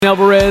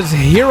Alvarez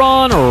here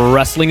on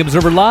Wrestling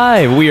Observer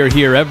Live. We are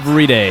here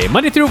every day,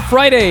 Monday through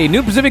Friday,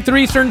 noon Pacific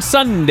 3 Eastern,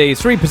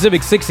 Sundays 3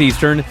 Pacific 6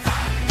 Eastern.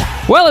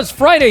 Well, it's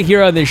Friday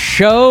here on this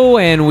show,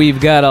 and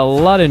we've got a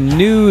lot of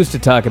news to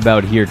talk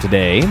about here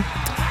today.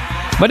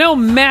 But no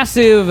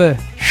massive,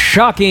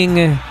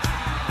 shocking,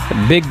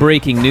 big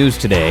breaking news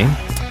today.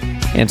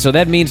 And so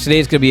that means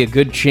today's going to be a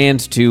good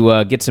chance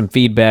to get some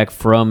feedback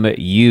from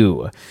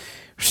you.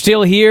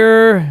 Still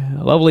here,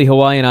 lovely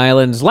Hawaiian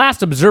Islands.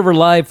 Last Observer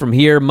Live from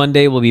here.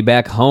 Monday we'll be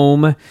back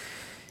home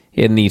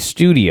in the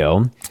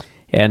studio.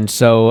 And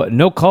so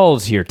no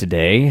calls here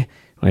today. I'm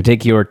going to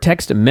take your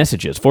text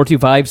messages.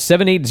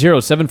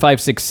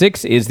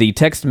 425-780-7566 is the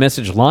text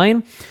message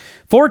line.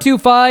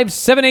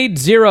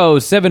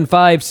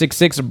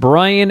 425-780-7566.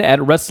 Brian at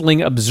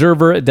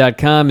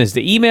WrestlingObserver.com is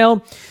the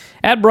email.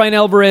 At Brian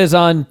Alvarez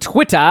on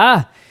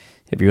Twitter,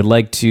 if you would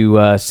like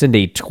to send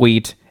a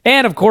tweet.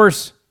 And, of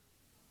course,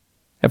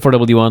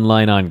 F4W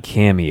Online on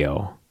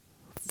Cameo.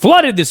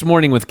 Flooded this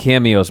morning with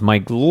cameos,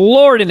 my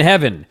Lord in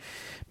heaven.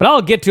 But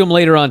I'll get to them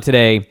later on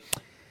today.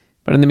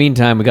 But in the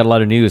meantime, we got a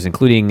lot of news,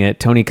 including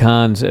Tony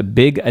Khan's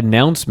big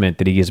announcement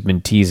that he has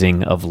been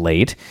teasing of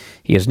late.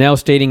 He is now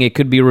stating it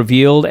could be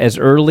revealed as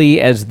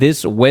early as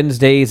this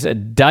Wednesday's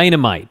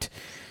Dynamite.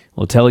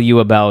 We'll tell you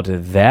about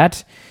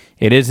that.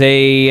 It is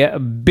a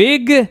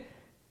big,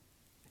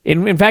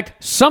 in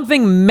fact,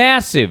 something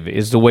massive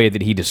is the way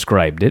that he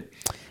described it.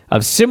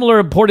 Of similar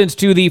importance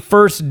to the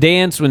first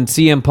dance when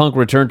CM Punk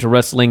returned to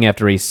wrestling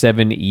after a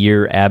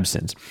 7-year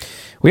absence.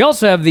 We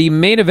also have the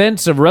main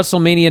events of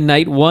WrestleMania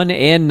Night 1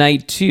 and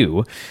Night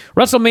 2.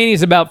 WrestleMania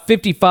is about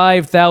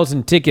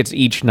 55,000 tickets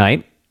each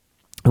night,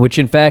 which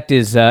in fact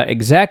is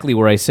exactly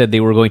where I said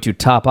they were going to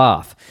top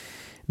off.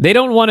 They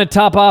don't want to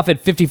top off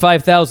at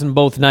 55,000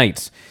 both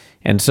nights.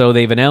 And so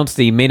they've announced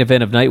the main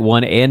event of Night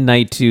 1 and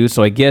Night 2.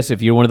 So I guess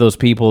if you're one of those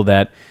people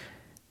that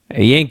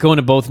you ain't going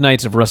to both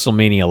nights of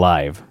WrestleMania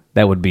Live,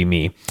 that would be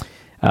me.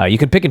 You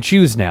can pick and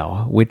choose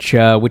now which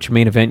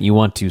main event you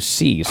want to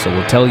see. So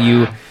we'll tell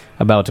you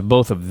about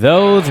both of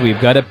those.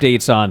 We've got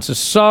updates on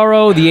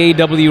Cesaro, the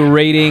AEW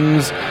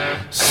ratings,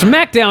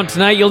 SmackDown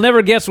tonight. You'll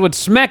never guess what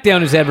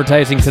SmackDown is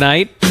advertising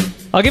tonight.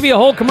 I'll give you a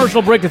whole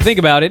commercial break to think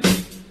about it.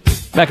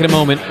 Back in a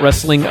moment,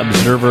 Wrestling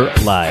Observer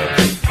Live.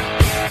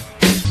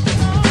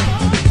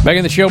 Back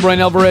in the show,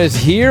 Brian Alvarez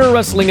here,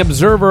 Wrestling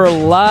Observer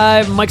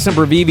Live. Mike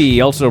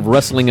Sempervive, also of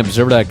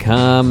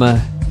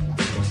WrestlingObserver.com.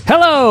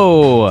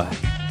 Hello!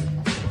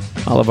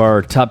 All of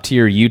our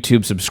top-tier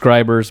YouTube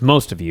subscribers,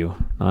 most of you,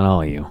 not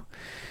all of you.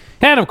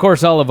 And, of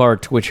course, all of our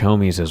Twitch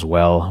homies as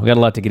well. We got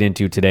a lot to get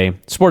into today.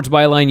 Sports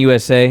Byline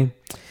USA.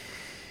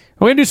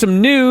 We're going to do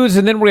some news,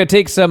 and then we're going to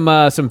take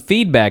some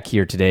feedback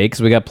here today,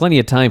 because we got plenty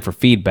of time for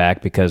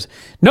feedback, because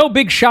no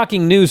big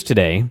shocking news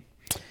today.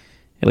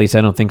 At least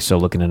I don't think so,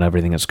 looking at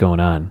everything that's going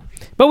on.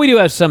 But we do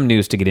have some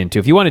news to get into.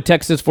 If you want to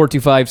text us,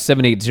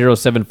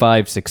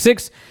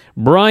 425-780-7566.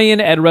 Brian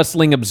at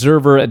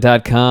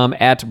WrestlingObserver.com.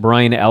 At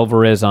Brian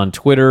Alvarez on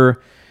Twitter.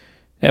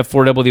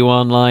 F4W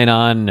Online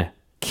on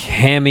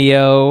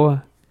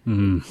Cameo.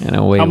 And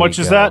away How much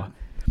we is go. that?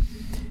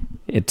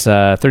 It's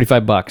 $35.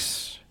 I'm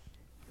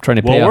trying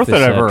to pay off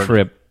this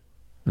trip.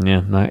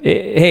 Yeah.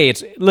 Hey,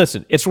 it's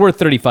worth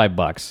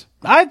 $35.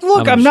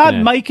 I'm not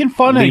making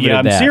fun of you.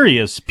 I'm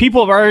serious.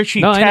 People are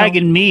actually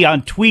tagging me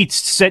on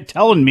tweets,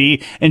 telling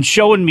me and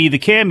showing me the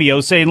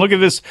Cameo, saying, "Look at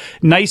this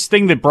nice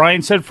thing that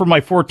Brian said for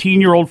my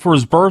 14-year-old for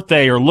his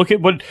birthday," or "Look at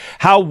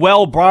how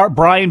well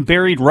Brian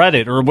buried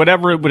Reddit," or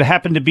whatever it would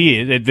happen to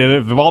be.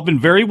 They've all been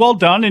very well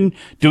done, and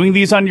doing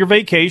these on your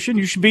vacation,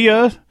 you should be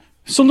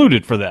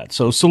saluted for that.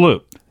 So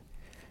salute.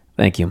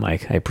 Thank you,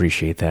 Mike. I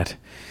appreciate that.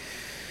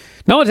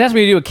 No one's asked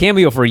me to do a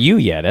cameo for you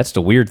yet. That's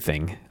the weird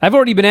thing. I've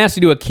already been asked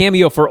to do a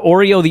cameo for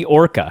Oreo the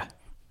Orca.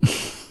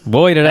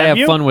 Boy, did I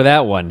have fun with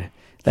that one.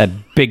 That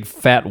big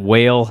fat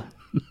whale.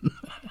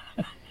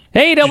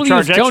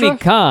 AEW's Tony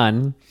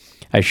Khan,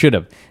 I should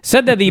have,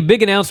 said that the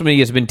big announcement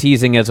he has been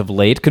teasing as of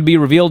late could be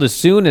revealed as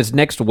soon as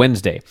next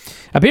Wednesday.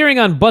 Appearing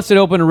on Busted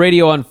Open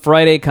Radio on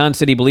Friday, Khan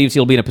said he believes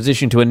he'll be in a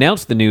position to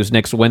announce the news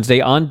next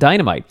Wednesday on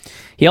Dynamite.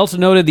 He also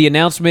noted the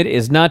announcement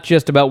is not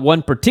just about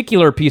one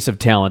particular piece of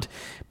talent,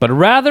 but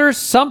rather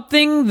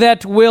something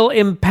that will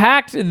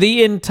impact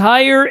the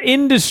entire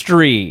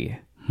industry.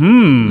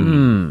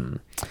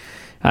 I'm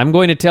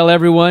going to tell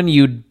everyone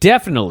you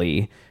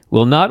definitely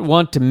will not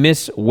want to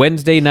miss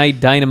Wednesday Night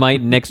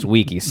Dynamite next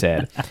week, he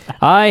said.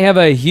 I have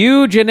a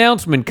huge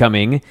announcement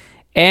coming,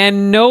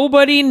 and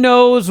nobody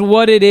knows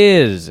what it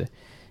is.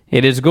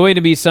 It is going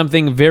to be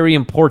something very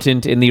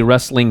important in the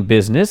wrestling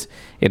business.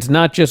 It's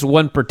not just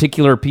one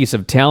particular piece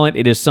of talent.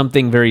 It is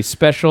something very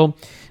special.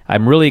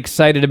 I'm really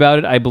excited about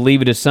it. I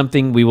believe it is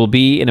something we will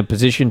be in a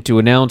position to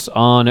announce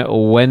on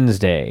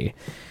Wednesday.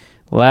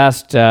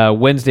 Last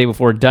Wednesday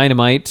before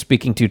Dynamite,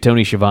 speaking to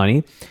Tony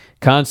Schiavone,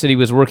 Khan said he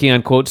was working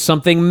on, quote,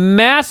 something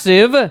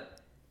massive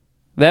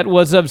that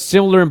was of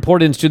similar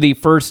importance to the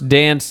first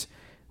dance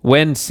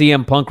when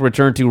CM Punk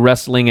returned to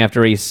wrestling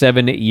after a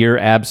 7-year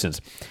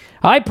absence.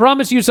 I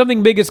promise you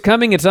something big is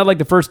coming. It's not like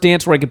the first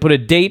dance where I could put a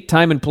date,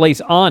 time, and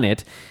place on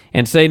it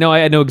and say, no,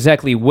 I know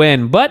exactly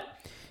when. But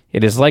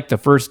it is like the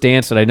first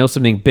dance that I know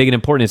something big and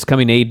important is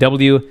coming to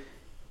AEW.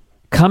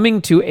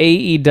 Coming to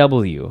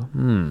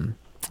AEW.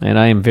 And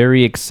I am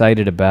very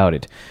excited about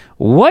it.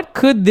 What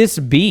could this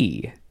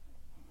be?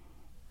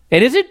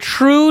 And is it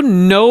true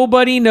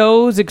nobody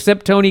knows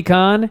except Tony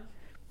Khan?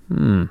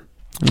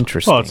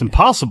 Interesting. Well, it's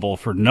impossible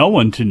for no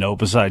one to know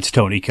besides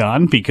Tony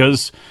Khan,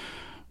 because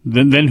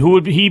then who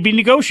would he be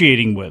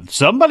negotiating with?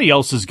 Somebody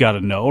else has got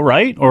to know,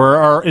 right?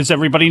 Or is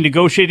everybody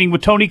negotiating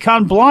with Tony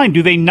Khan blind?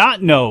 Do they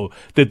not know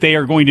that they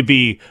are going to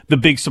be the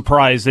big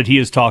surprise that he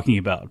is talking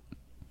about?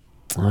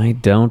 I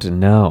don't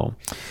know.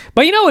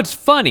 But it's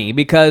funny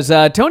because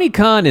Tony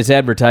Khan is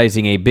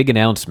advertising a big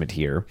announcement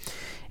here.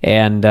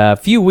 And a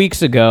few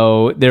weeks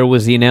ago, there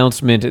was the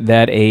announcement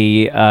that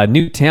a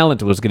new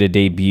talent was going to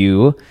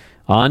debut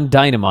on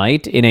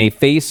Dynamite in a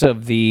Face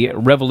of the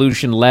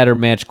Revolution ladder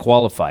match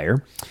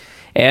qualifier.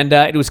 And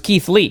it was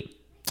Keith Lee.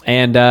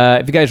 And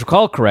if you guys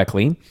recall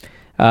correctly,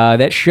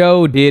 that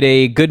show did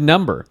a good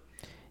number.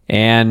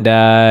 And,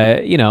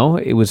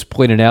 it was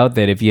pointed out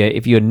that if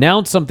you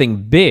announce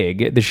something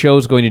big, the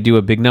show's going to do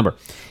a big number.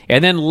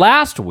 And then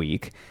last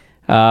week,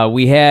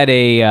 we had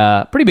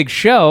a pretty big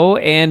show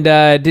and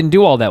didn't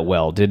do all that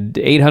well. Did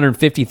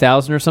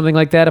 850,000 or something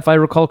like that, if I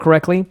recall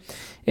correctly.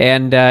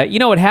 And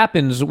what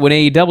happens when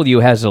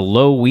AEW has a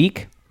low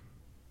week?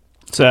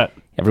 What's that?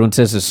 Everyone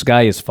says the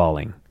sky is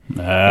falling.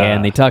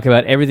 And they talk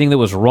about everything that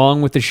was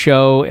wrong with the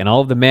show and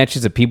all of the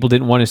matches that people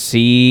didn't want to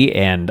see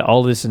and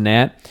all this and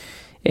that.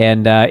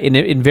 And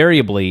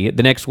invariably,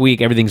 the next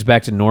week, everything's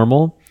back to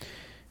normal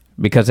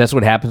because that's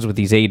what happens with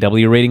these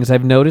AEW ratings,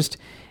 I've noticed.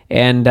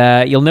 And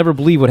you'll never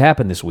believe what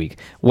happened this week.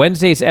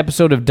 Wednesday's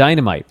episode of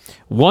Dynamite,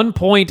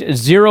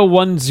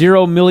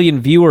 1.010 million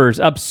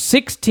viewers, up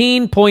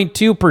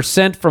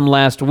 16.2% from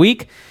last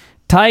week,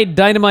 tied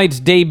Dynamite's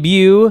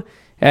debut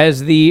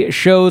as the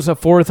show's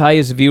fourth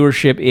highest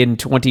viewership in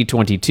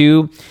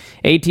 2022.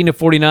 18 to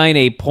 49,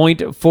 a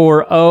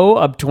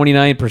 0.40, up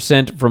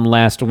 29% from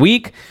last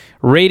week.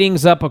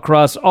 Ratings up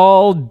across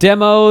all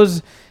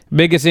demos.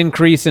 Biggest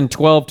increase in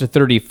 12 to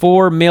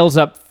 34. Males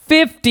up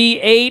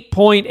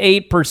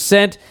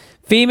 58.8%.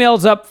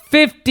 Females up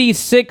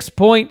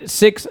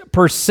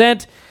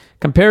 56.6%.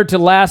 Compared to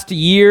last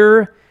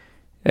year,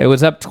 it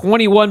was up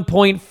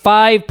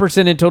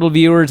 21.5% in total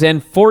viewers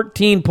and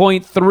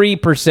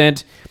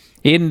 14.3%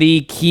 in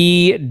the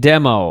key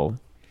demo.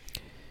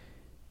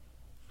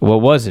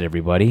 What was it,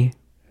 everybody?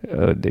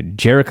 The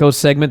Jericho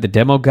segment, the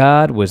Demo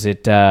God? Was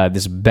it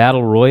this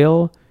Battle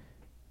Royal?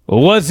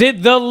 Was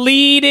it the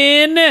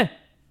lead-in?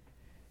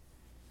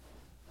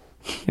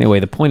 Anyway,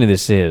 the point of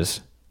this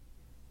is,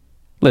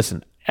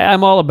 listen,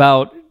 I'm all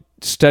about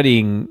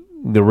studying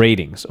the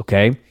ratings,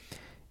 okay?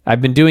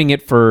 I've been doing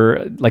it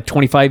for like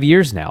 25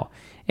 years now,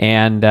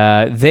 and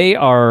they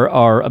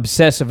are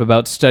obsessive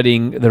about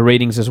studying the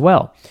ratings as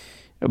well.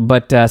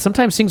 But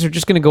sometimes things are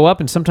just going to go up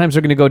and sometimes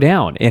they're going to go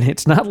down. And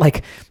it's not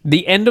like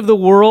the end of the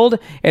world,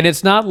 and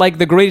it's not like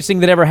the greatest thing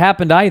that ever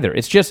happened either.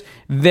 It's just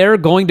there are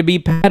going to be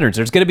patterns.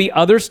 There's going to be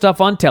other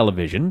stuff on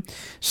television.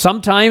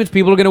 Sometimes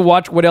people are going to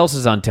watch what else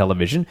is on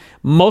television.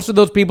 Most of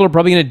those people are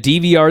probably going to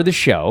DVR the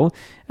show.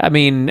 I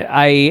mean,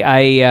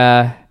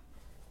 I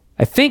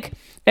think,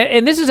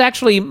 and this is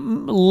actually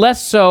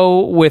less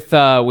so with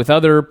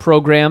other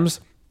programs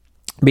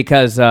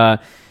because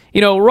Raw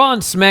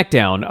and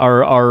SmackDown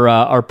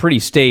are pretty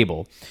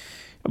stable.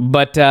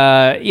 But,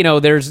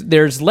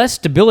 there's less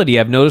stability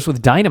I've noticed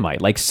with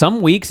Dynamite. Like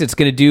some weeks it's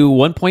going to do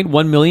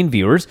 1.1 million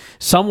viewers.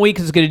 Some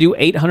weeks it's going to do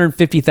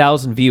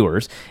 850,000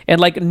 viewers.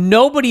 And like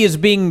nobody is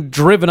being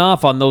driven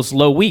off on those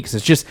low weeks.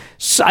 It's just,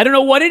 I don't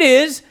know what it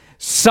is.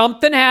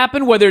 Something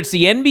happened, whether it's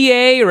the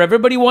NBA or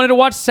everybody wanted to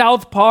watch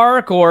South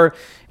Park or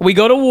we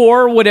go to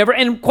war or whatever.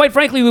 And quite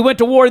frankly, we went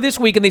to war this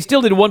week and they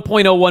still did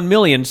 1.01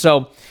 million.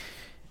 So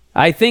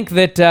I think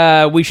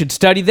that we should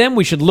study them.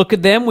 We should look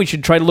at them. We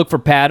should try to look for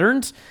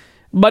patterns.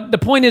 But the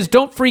point is,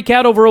 don't freak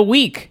out over a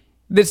week.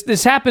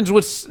 This happens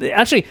with...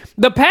 Actually,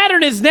 the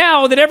pattern is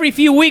now that every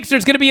few weeks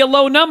there's going to be a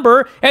low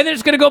number, and then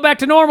it's going to go back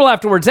to normal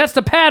afterwards. That's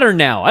the pattern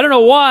now. I don't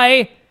know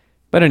why.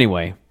 But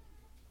anyway,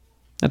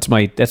 that's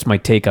my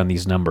take on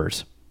these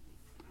numbers.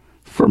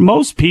 For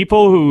most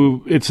people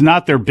who it's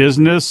not their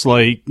business,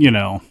 like,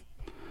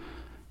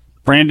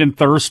 Brandon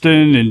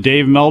Thurston and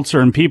Dave Meltzer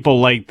and people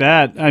like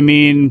that, I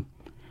mean...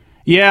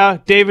 Yeah,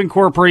 Dave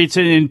incorporates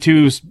it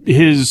into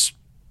his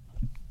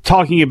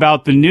talking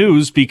about the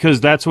news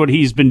because that's what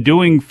he's been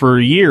doing for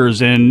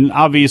years. And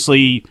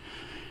obviously,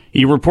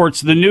 he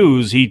reports the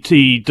news.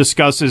 He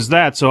discusses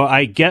that. So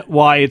I get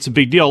why it's a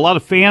big deal. A lot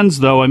of fans,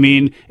 though, I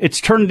mean,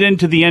 it's turned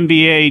into the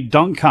NBA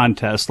dunk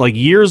contest. Like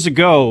years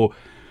ago,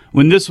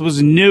 when this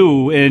was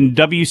new and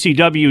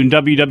WCW and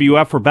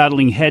WWF were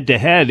battling head to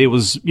head, it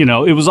was,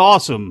 it was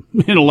awesome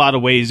in a lot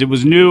of ways. It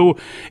was new.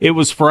 It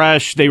was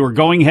fresh. They were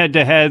going head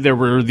to head. There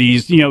were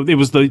these, it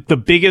was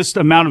the biggest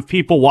amount of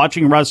people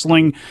watching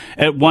wrestling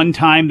at one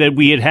time that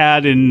we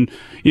had in,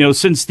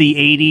 since the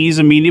 80s.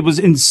 I mean, it was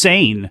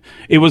insane.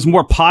 It was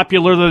more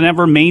popular than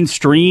ever,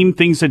 mainstream.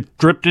 Things had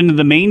dripped into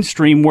the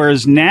mainstream,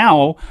 whereas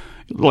now,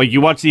 like,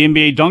 you watch the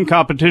NBA dunk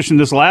competition,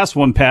 this last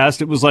one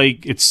passed, it was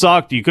like, it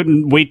sucked. You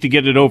couldn't wait to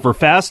get it over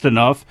fast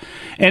enough.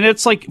 And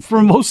it's like, for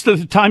most of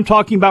the time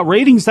talking about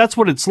ratings, that's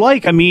what it's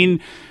like. I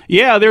mean,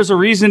 yeah, there's a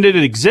reason that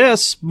it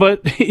exists,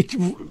 but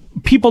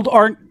people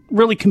aren't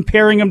really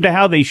comparing them to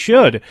how they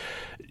should.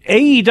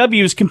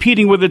 AEW is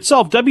competing with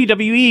itself.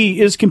 WWE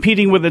is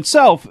competing with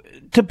itself.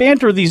 To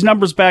banter these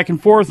numbers back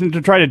and forth and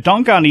to try to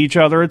dunk on each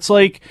other, it's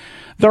like,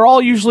 they're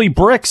all usually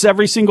bricks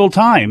every single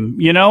time,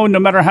 no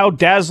matter how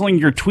dazzling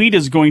your tweet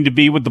is going to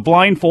be with the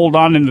blindfold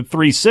on in the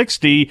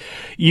 360,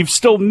 you've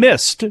still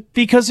missed,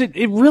 because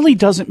it really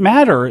doesn't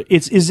matter.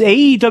 Is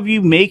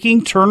AEW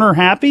making Turner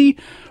happy?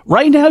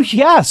 Right now,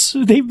 yes.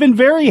 They've been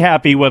very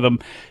happy with him.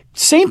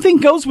 Same thing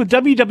goes with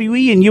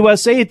WWE and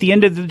USA at the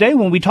end of the day.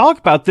 When we talk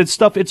about this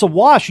stuff, it's a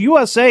wash.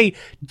 USA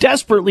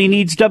desperately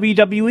needs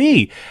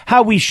WWE.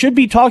 How we should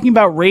be talking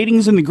about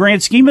ratings in the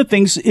grand scheme of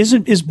things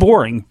is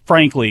boring,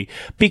 frankly,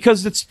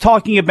 because it's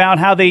talking about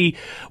how they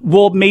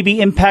will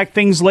maybe impact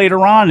things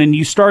later on, and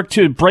you start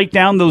to break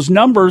down those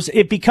numbers,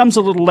 it becomes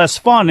a little less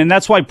fun. And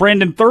that's why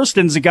Brandon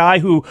Thurston's a guy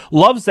who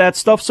loves that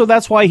stuff, so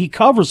that's why he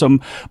covers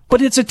them.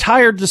 But it's a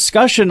tired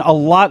discussion a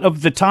lot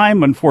of the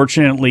time,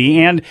 unfortunately,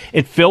 and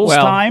it fills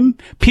time.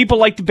 People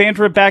like to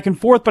banter it back and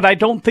forth, but I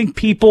don't think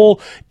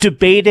people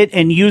debate it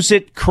and use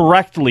it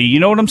correctly. You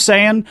know what I'm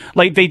saying?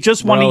 Like, they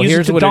just want to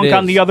use it to dunk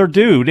on the other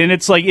dude, and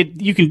it's like,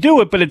 you can do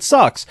it, but it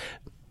sucks.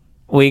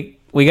 We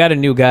got a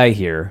new guy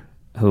here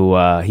who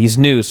he's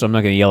new, so I'm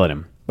not going to yell at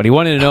him. But he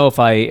wanted to know if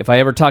I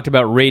ever talked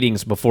about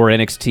ratings before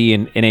NXT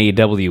and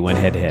AEW went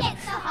head to head.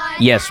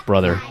 Yes,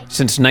 brother.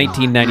 Since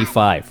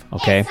 1995.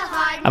 Okay.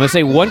 I'm going to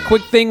say one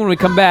quick thing when we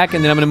come back,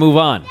 and then I'm going to move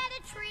on.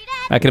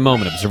 Back in a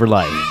moment. Observer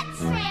Live.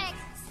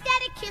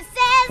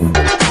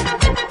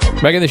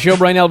 Back in the show,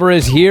 Brian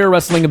Alvarez here,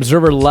 Wrestling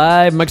Observer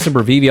Live. Mike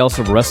Sempervive,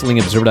 also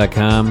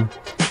WrestlingObserver.com.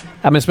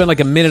 I'm going to spend like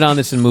a minute on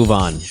this and move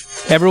on.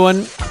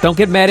 Everyone, don't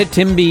get mad at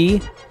Tim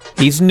B.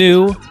 He's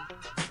new,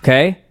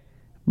 okay?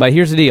 But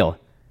here's the deal.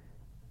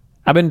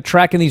 I've been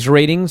tracking these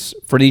ratings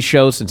for these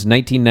shows since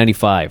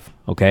 1995,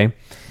 okay?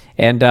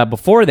 And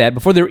before that,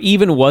 before there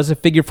even was a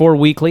Figure 4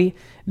 Weekly,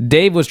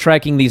 Dave was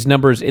tracking these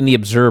numbers in the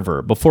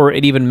Observer before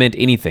it even meant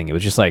anything. It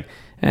was just like,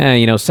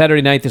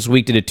 Saturday night this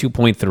week did a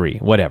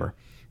 2.3, whatever.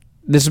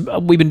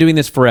 We've been doing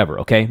this forever,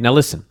 okay? Now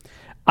listen,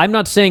 I'm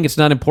not saying it's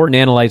not important to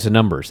analyze the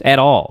numbers at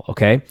all,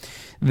 okay?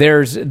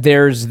 There's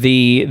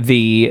the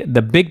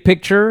big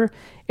picture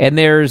and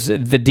there's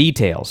the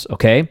details,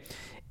 okay?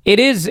 It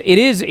is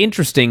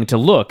interesting to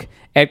look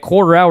at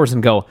quarter hours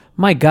and go,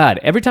 my God,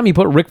 every time you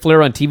put Ric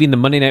Flair on TV in the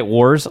Monday Night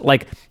Wars,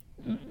 like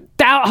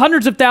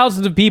hundreds of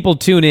thousands of people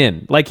tune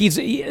in. Like,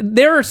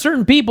 there are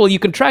certain people you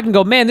can track and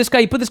go, man,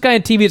 you put this guy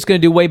on TV, it's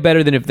going to do way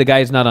better than if the guy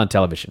is not on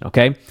television,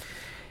 okay?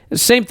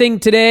 Same thing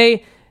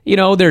today.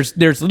 There's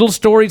little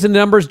stories in the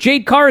numbers.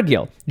 Jade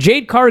Cargill.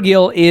 Jade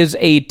Cargill is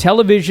a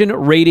television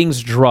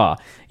ratings draw.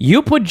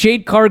 You put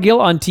Jade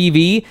Cargill on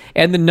TV,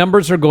 and the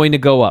numbers are going to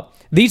go up.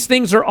 These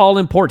things are all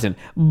important.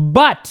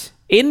 But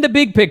in the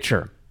big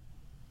picture,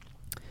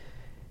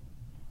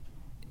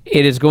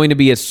 it is going to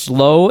be a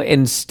slow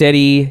and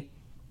steady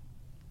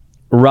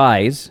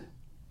rise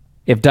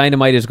if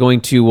Dynamite is going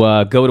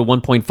to go to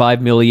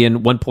 1.5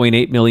 million,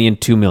 1.8 million,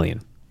 2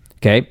 million.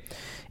 Okay?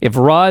 If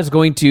Raw is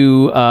going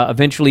to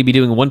eventually be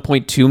doing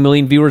 1.2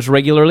 million viewers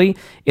regularly,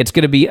 it's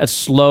going to be a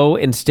slow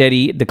and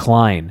steady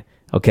decline,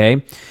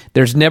 okay?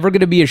 There's never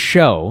going to be a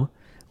show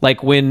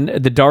like when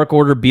the Dark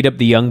Order beat up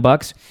the Young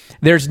Bucks.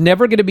 There's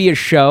never going to be a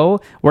show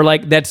where,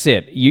 like, that's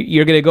it.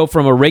 You're going to go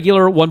from a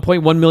regular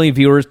 1.1 million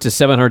viewers to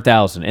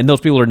 700,000, and those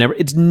people are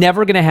it's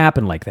never going to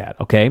happen like that,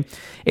 okay?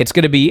 It's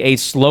going to be a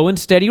slow and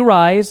steady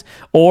rise,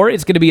 or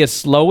it's going to be a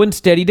slow and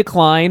steady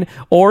decline,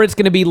 or it's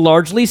going to be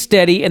largely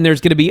steady, and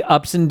there's going to be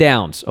ups and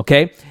downs,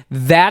 okay?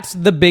 That's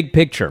the big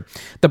picture.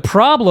 The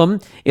problem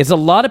is a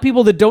lot of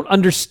people that don't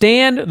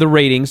understand the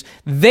ratings,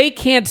 they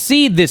can't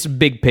see this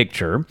big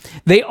picture.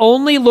 They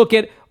only look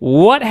at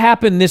what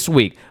happened this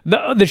week.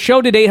 The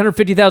show did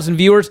 850,000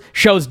 viewers.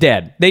 Show's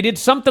dead. They did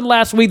something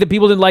last week that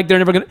people didn't like. They're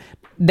never going to...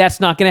 That's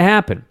not going to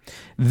happen.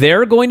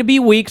 There are going to be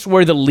weeks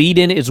where the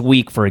lead-in is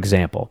weak, for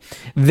example.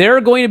 There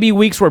are going to be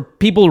weeks where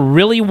people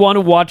really want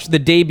to watch the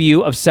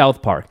debut of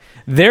South Park.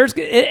 And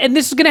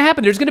this is going to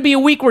happen. There's going to be a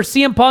week where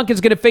CM Punk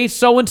is going to face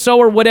so-and-so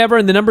or whatever,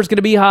 and the number's going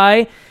to be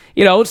high.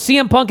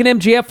 CM Punk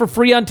and MJF for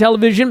free on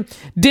television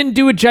didn't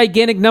do a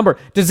gigantic number.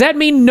 Does that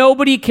mean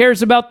nobody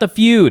cares about the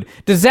feud?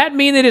 Does that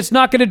mean that it's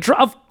not going to draw?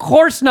 Of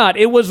course not.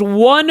 It was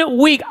 1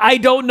 week. I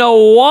don't know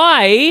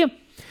why,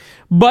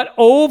 but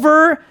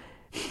over...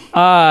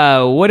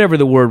 whatever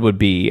the word would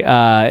be,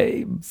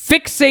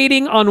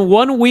 fixating on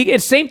 1 week.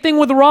 It's same thing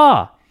with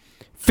Raw.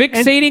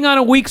 Fixating on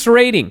a week's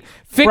rating.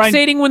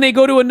 Fixating when they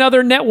go to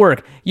another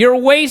network. You're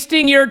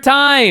wasting your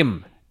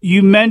time.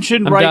 You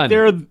mentioned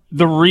there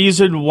the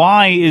reason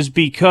why is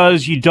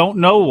because you don't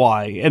know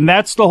why. And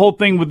that's the whole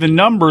thing with the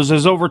numbers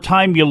is over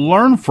time you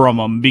learn from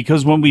them.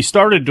 Because when we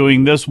started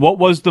doing this, what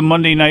was the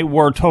Monday Night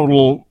War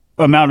total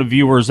amount of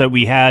viewers that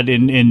we had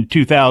in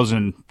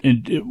 2000?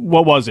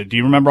 What was it? Do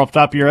you remember off the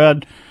top of your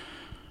head?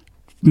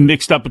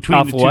 Mixed up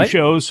between the two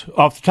shows?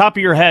 Off the top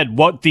of your head,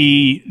 what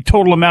the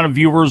total amount of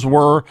viewers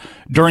were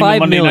during the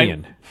Monday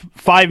night?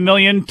 5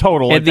 million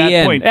total at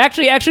that point.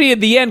 Actually, at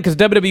the end, because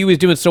WWE was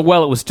doing so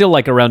well, it was still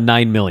like around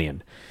 9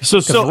 million.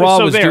 So Raw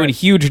was doing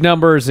huge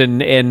numbers,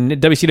 and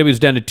WCW was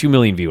down to 2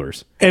 million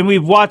viewers. And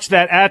we've watched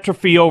that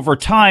atrophy over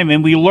time,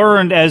 and we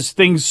learned as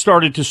things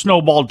started to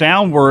snowball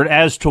downward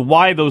as to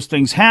why those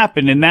things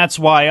happen. And that's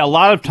why a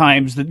lot of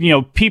times,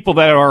 people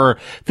that are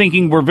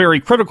thinking we're very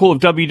critical of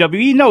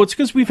WWE, no, it's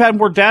because we've had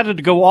more data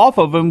to go off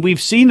of, and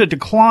we've seen a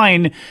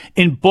decline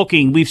in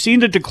booking. We've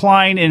seen a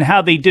decline in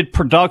how they did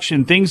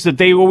production, things that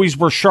they always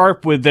were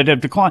sharp with that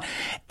have declined.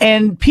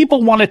 And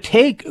people want to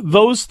take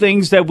those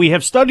things that we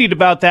have studied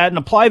about that and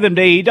apply them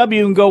to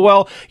AEW and go,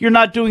 well, you're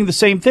not doing the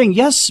same thing.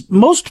 Yes,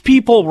 most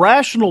people,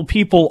 rational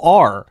people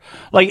are.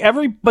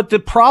 But the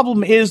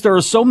problem is there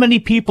are so many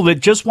people that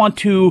just want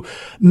to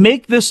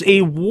make this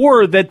a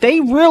war that they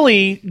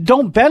really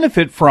don't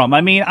benefit from.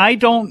 I mean, I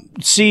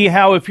don't see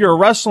how, if you're a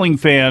wrestling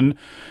fan,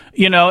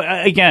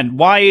 again,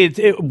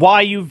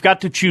 why you've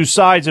got to choose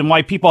sides and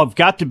why people have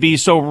got to be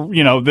so,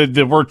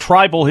 the word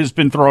tribal has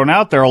been thrown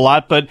out there a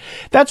lot, but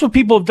that's what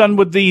people have done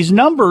with these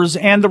numbers.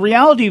 And the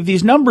reality of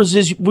these numbers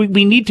is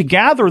we need to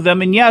gather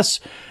them. And yes,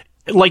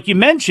 like you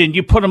mentioned,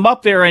 you put them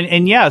up there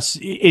and yes,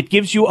 it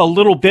gives you a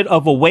little bit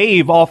of a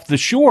wave off the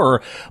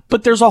shore,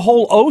 but there's a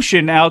whole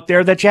ocean out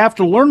there that you have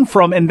to learn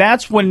from. And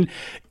that's when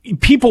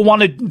people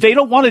they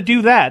don't want to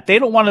do that. They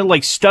don't want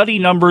to study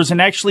numbers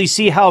and actually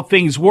see how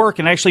things work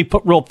and actually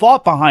put real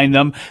thought behind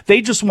them.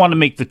 They just want to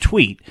make the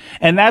tweet.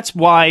 And that's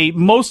why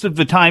most of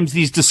the times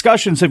these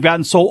discussions have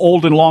gotten so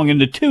old and long in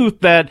the tooth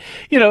that,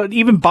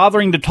 even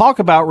bothering to talk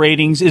about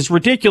ratings is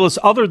ridiculous,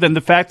 other than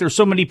the fact there's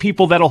so many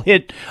people that'll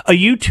hit a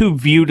YouTube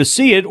view to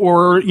see it,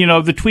 or,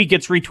 the tweet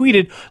gets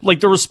retweeted,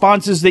 like the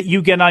responses that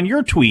you get on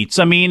your tweets.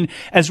 I mean,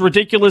 as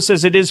ridiculous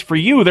as it is for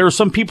you, there are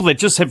some people that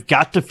just have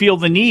got to feel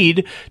the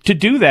need to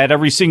do that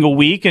every single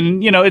week,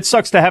 and it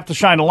sucks to have to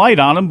shine a light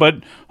on them, but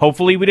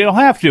hopefully we don't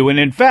have to. And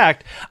in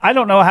fact, I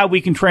don't know how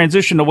we can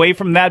transition away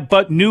from that,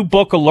 but new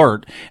book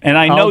alert. And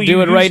I'll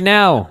do it right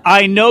now.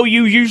 I know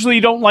you usually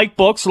don't like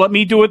books. Let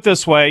me do it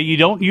this way. You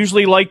don't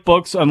usually like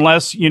books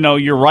unless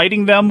you're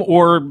writing them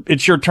or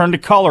it's your turn to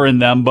color in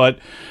them. But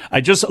I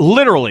just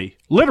literally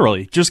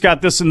just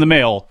got this in the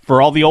mail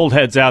for all the old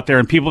heads out there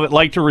and people that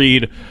like to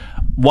read.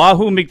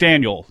 Wahoo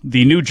McDaniel,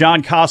 the new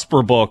John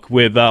Cosper book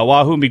with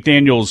Wahoo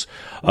McDaniel's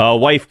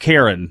wife,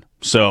 Karen.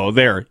 So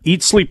there,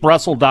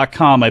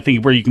 eatsleepwrestle.com, I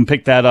think, where you can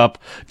pick that up.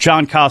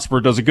 John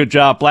Cosper does a good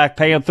job. Black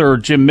Panther,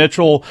 Jim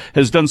Mitchell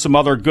has done some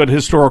other good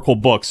historical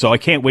books. So I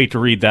can't wait to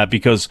read that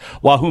because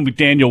Wahoo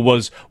McDaniel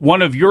was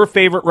one of your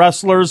favorite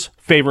wrestlers'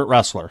 favorite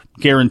wrestler.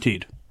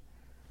 Guaranteed.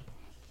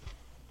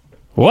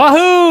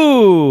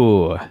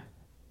 Wahoo!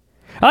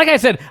 Like I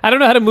said, I don't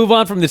know how to move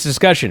on from this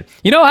discussion.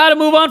 You know how to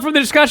move on from the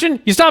discussion?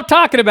 You stop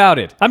talking about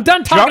it. I'm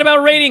done talking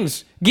about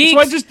ratings. Geeks. That's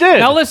what I just did.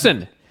 Now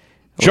listen.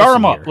 Jar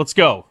them up. Let's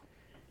go.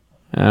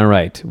 All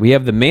right. We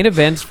have the main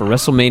events for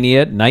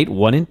WrestleMania Night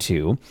 1 and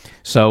 2.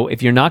 So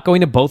if you're not going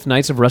to both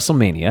nights of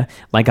WrestleMania,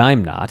 like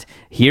I'm not,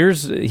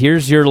 here's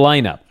your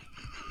lineup.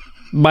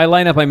 By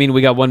lineup, I mean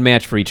we got one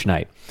match for each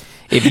night.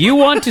 If you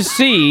want to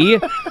see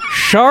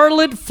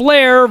Charlotte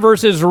Flair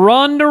versus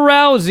Ronda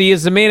Rousey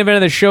as the main event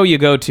of the show you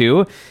go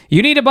to,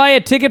 you need to buy a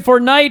ticket for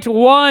Night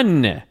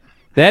 1.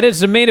 That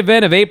is the main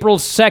event of April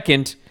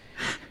 2nd.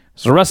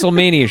 It's a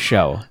WrestleMania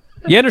show.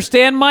 You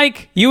understand,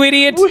 Mike? You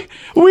idiot?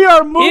 We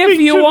are moving if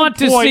you to want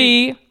the to point.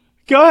 see...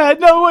 Go ahead.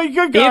 No, wait.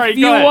 Go if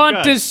you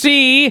want to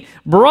see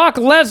Brock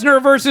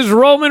Lesnar versus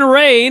Roman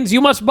Reigns,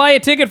 you must buy a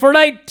ticket for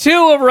Night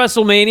 2 of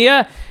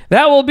WrestleMania.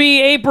 That will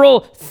be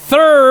April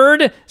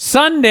 3rd,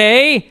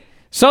 Sunday.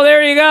 So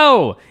there you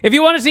go. If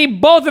you want to see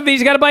both of these,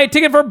 you got to buy a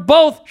ticket for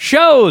both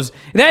shows.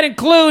 That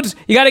includes,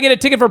 you got to get a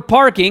ticket for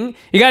parking.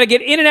 You got to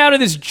get in and out of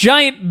this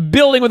giant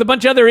building with a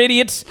bunch of other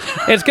idiots.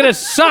 It's going to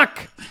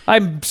suck.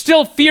 I'm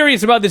still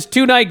furious about this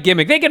 2-night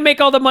gimmick. They can make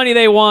all the money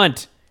they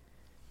want.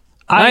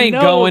 I ain't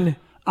going.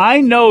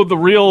 I know the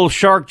real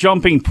shark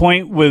jumping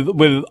point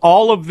with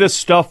all of this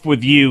stuff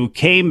with you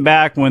came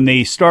back when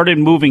they started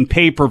moving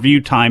pay-per-view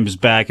times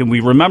back. And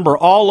we remember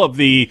all of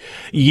the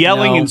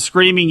yelling and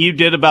screaming you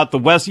did about the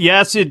West.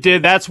 Yes, it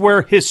did. That's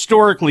where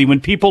historically,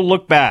 when people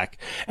look back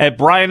at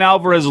Brian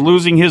Alvarez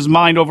losing his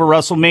mind over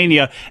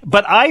WrestleMania.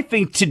 But I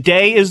think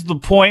today is the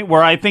point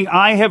where I think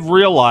I have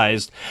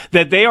realized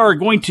that they are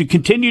going to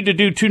continue to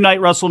do 2-night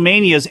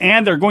WrestleManias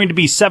and they're going to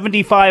be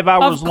 75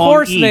 hours long each. Of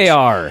course they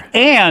are.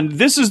 And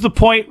this is the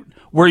point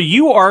where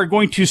you are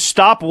going to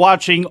stop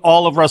watching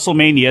all of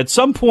WrestleMania. At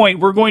some point,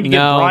 we're going to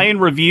get Brian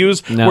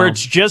reviews where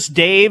it's just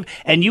Dave,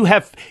 and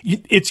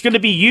it's going to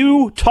be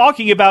you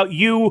talking about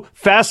you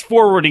fast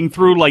forwarding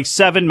through like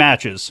 7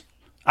 matches.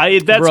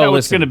 That's how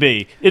it's going to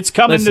be. It's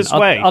coming this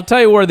way. I'll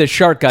tell you where the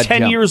shark got 10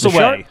 jumped. years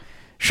away.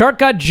 Shark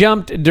got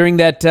jumped during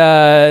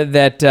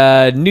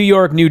that New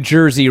York, New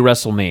Jersey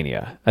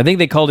WrestleMania. I think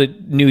they called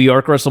it New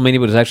York WrestleMania,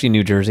 but it was actually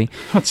New Jersey.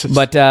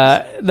 But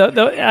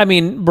I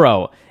mean,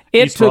 bro,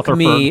 it took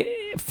me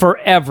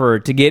forever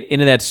to get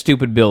into that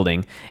stupid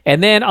building.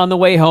 And then on the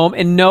way home,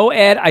 and no,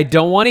 Ed, I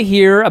don't want to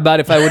hear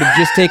about if I would have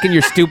just taken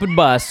your stupid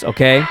bus,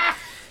 okay?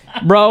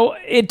 Bro,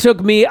 it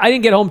took me, I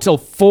didn't get home till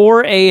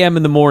 4 a.m.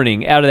 in the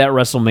morning out of that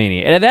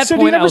WrestleMania. And at that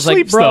point, I was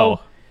like, bro,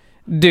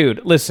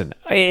 dude, listen,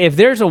 if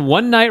there's a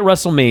one-night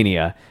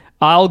WrestleMania,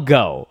 I'll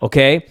go,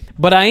 okay?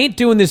 But I ain't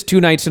doing this 2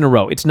 nights in a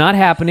row. It's not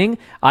happening.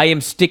 I am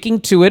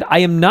sticking to it. I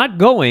am not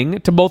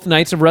going to both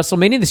nights of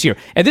WrestleMania this year.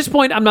 At this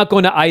point, I'm not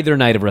going to either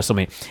night of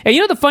WrestleMania. And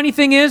you know the funny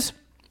thing is,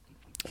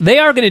 they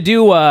are going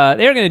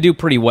to do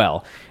pretty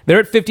well. They're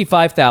at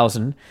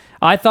 55,000.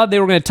 I thought they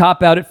were going to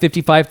top out at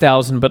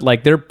 55,000, but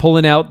like they're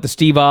pulling out the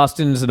Steve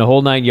Austins and the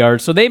whole 9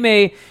 yards. So they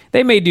may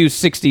do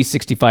 60,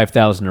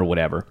 65,000 or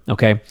whatever,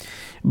 okay?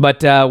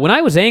 But when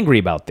I was angry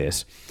about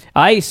this,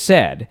 I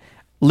said,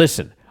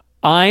 listen,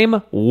 I'm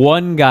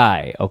one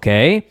guy,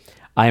 okay?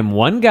 I'm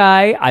one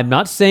guy. I'm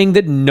not saying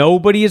that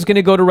nobody is going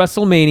to go to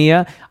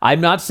WrestleMania. I'm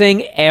not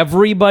saying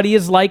everybody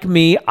is like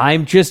me.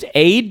 I'm just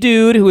a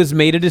dude who has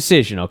made a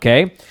decision,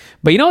 okay?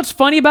 But you know what's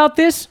funny about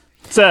this?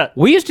 What's that?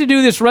 We used to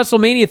do this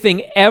WrestleMania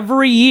thing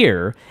every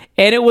year,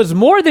 and it was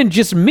more than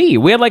just me.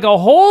 We had like a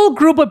whole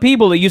group of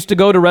people that used to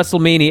go to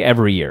WrestleMania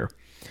every year.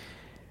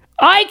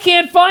 I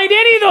can't find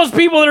any of those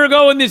people that are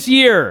going this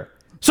year.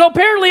 So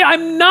apparently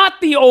I'm not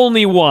the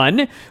only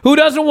one who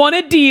doesn't want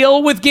to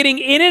deal with getting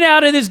in and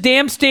out of this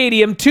damn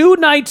stadium 2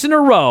 nights in a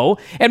row.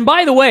 And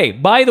by the way,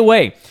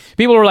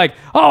 people are like,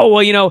 oh,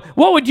 well, you know,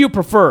 what would you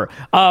prefer?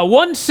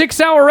 1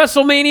 6-hour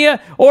WrestleMania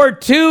or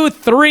 2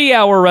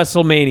 3-hour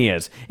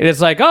WrestleManias? And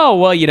it's like, oh,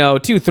 well, you know,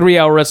 2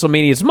 3-hour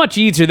WrestleMania is much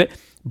easier.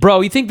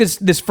 Bro, you think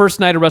this first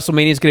night of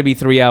WrestleMania is going to be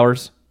 3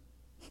 hours?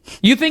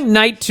 You think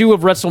night 2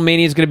 of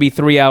WrestleMania is going to be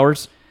 3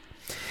 hours?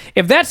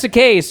 If that's the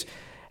case,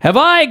 have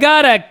I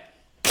got a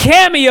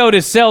cameo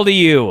to sell to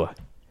you?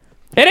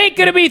 It ain't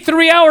going to be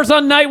 3 hours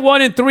on night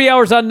 1 and 3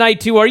 hours on night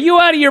 2. Are you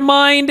out of your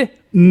mind?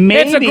 Maybe.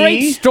 It's a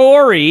great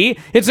story.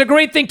 It's a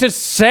great thing to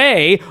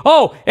say.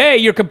 Oh, hey,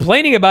 you're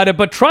complaining about it,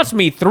 but trust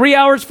me, 3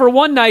 hours for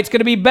one night's going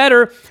to be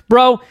better.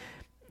 Bro,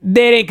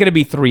 that ain't going to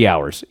be 3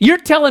 hours. You're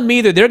telling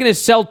me that they're going to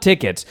sell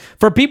tickets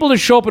for people to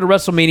show up at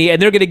WrestleMania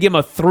and they're going to give them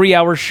a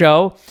 3-hour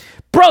show?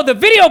 Bro, the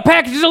video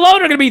packages alone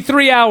are going to be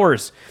 3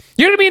 hours.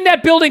 You're going to be in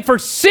that building for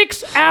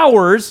 6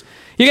 hours.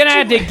 You're going to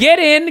have to get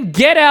in,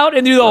 get out,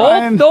 and do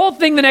the whole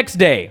thing the next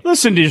day.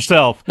 Listen to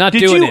yourself.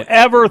 Did you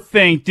ever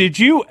think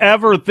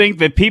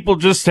that people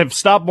just have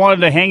stopped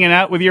wanting to hang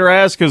out with your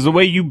ass because the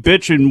way you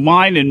bitch and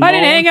whine and moan? I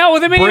didn't hang out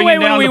with him anyway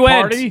when we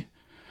went. Party?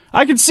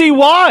 I can see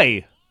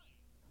why.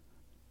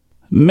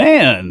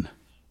 Man.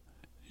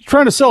 You're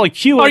trying to sell a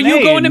Q&A. Are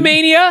you going to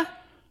Mania?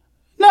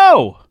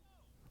 No.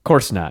 Of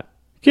course not.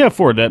 Can't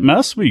afford that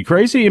mess. Are you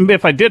crazy? And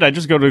if I did, I'd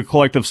just go to the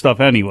collective stuff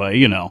anyway,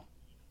 you know.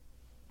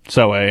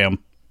 So I am.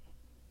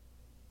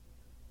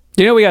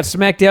 You know we got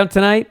SmackDown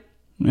tonight?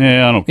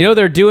 Yeah, I don't care. You know what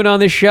they're doing on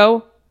this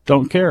show?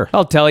 Don't care.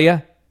 I'll tell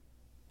you.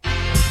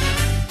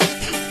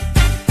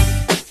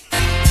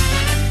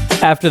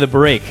 After the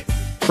break.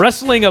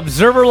 Wrestling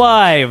Observer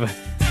Live.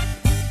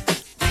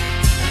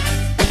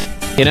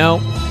 You know,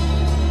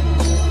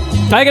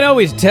 I can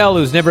always tell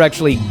who's never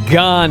actually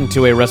gone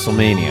to a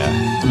WrestleMania.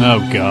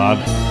 Oh, God.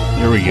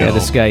 Here we go. Yeah,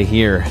 this guy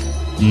here.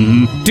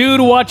 Mm-hmm. Dude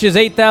watches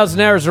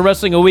 8,000 hours of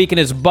wrestling a week and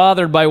is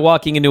bothered by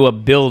walking into a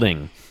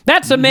building.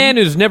 That's a man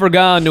who's never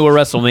gone to a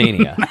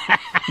WrestleMania.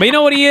 But you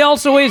know what he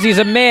also is? He's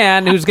a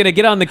man who's going to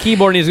get on the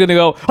keyboard and he's going to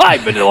go,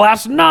 I've been to the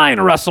last 9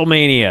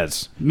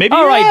 WrestleManias. Maybe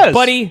All right,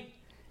 buddy.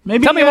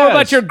 Maybe Tell me more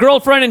about your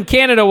girlfriend in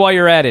Canada while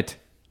you're at it.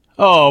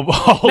 Oh,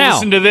 now,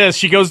 listen to this.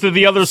 She goes to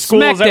the other school.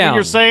 SmackDown. Is that what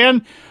you're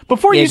saying?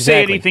 Before you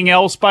say anything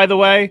else, by the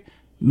way,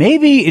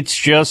 maybe it's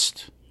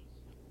just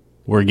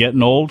we're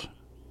getting old.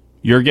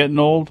 You're getting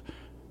old.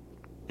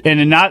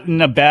 And not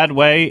in a bad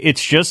way.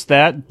 It's just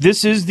that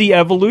this is the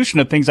evolution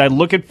of things. I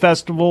look at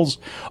festivals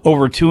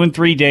over 2 and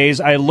 3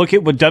 days. I look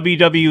at what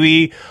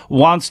WWE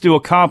wants to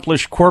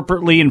accomplish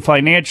corporately and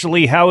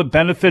financially, how it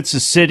benefits the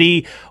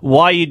city,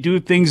 why you do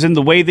things in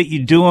the way that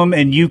you do them,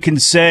 and you can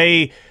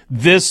say,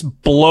 this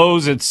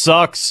blows, it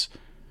sucks.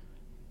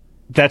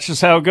 That's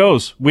just how it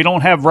goes. We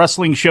don't have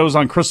wrestling shows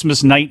on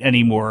Christmas night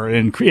anymore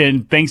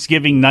and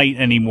Thanksgiving night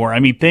anymore. I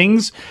mean,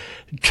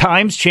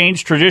 times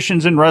change,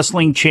 traditions in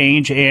wrestling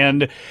change,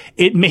 and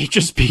it may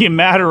just be a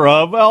matter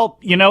of, well,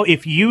 you know,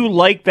 if you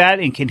like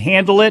that and can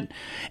handle it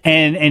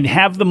and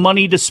have the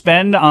money to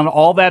spend on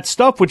all that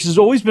stuff, which has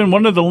always been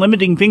one of the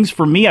limiting things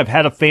for me. I've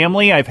had a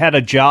family, I've had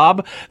a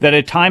job that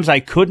at times I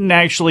couldn't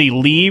actually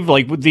leave.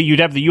 Like you'd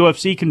have the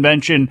UFC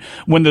convention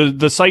when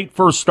the site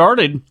first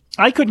started.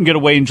 I couldn't get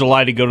away in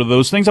July to go to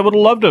those things. I would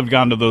have loved to have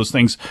gone to those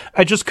things.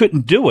 I just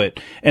couldn't do it.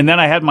 And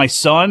then I had my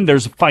son.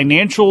 There's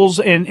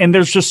financials, and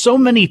there's just so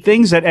many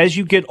things that as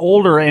you get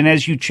older and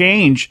as you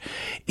change,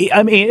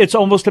 I mean, it's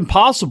almost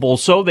impossible.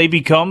 So they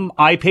become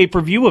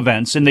iPay-per-view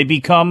events, and they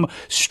become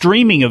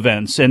streaming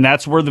events, and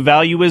that's where the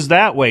value is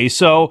that way.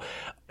 So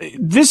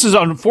this is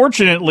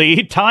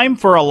unfortunately time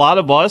for a lot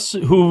of us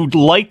who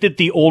liked it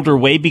the older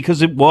way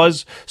because it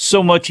was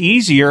so much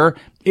easier.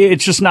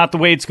 It's just not the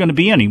way it's going to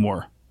be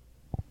anymore.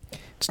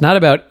 It's not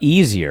about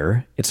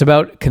easier. It's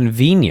about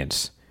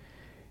convenience.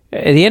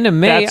 At the end of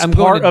May, I'm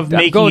going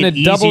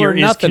to double or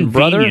nothing,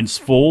 brother.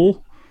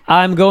 Fool.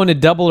 I'm going to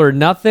double or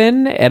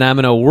nothing, and I'm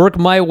going to work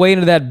my way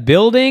into that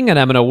building, and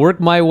I'm going to work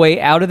my way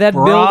out of that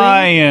building.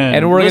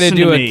 And we're going to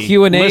do a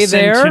Q&A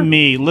there.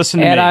 Listen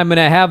to me. And I'm going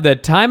to have the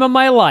time of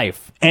my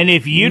life. And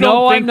if you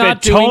don't think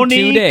that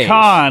Tony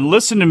Khan,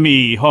 listen to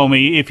me,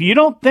 homie, if you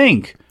don't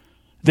think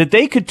that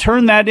they could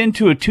turn that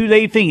into a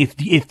 2-day thing,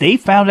 if they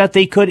found out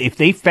they could, if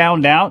they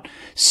found out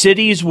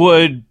cities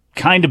would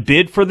kind of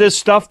bid for this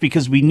stuff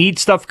because we need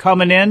stuff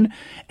coming in,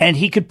 and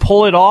he could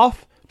pull it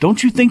off,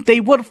 don't you think they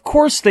would? Of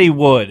course they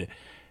would.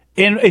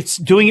 And it's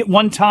doing it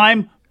one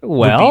time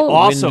would be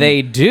awesome. When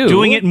they do.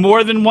 Doing it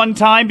more than one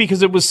time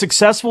because it was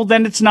successful,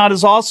 then it's not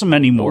as awesome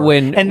anymore.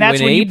 And that's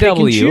when you pick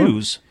and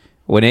choose.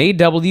 When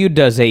AEW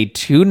does a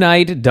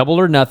 2-night double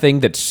or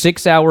nothing that's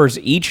 6 hours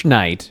each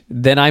night,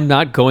 then I'm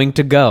not going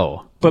to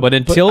go. But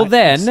until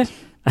then,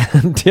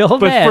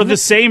 for the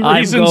same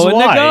reasons I'm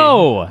going to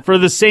go. For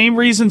the same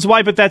reasons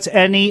why, but that's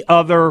any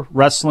other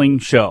wrestling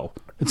show.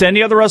 It's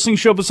any other wrestling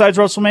show besides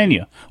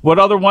WrestleMania. What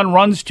other one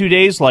runs 2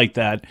 days like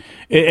that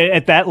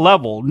at that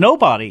level?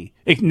 Nobody.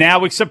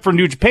 Now, except for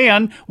New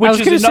Japan, which is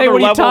another level. I was going to say,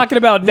 what are you talking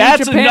about? New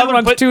Japan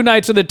runs 2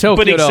 nights in the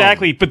Tokyo Dome. But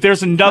exactly. But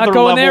there's another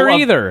level. Not going there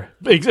either.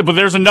 But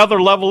there's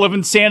another level of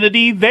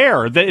insanity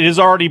there that is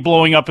already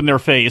blowing up in their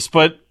face.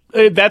 But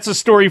that's a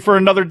story for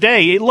another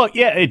day. Look,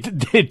 yeah,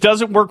 it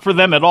doesn't work for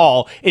them at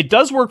all. It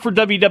does work for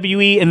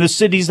WWE and the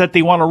cities that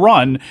they want to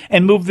run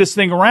and move this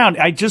thing around.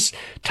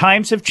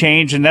 Times have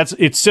changed, and that's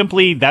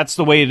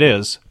the way it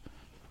is.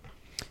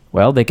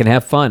 Well, they can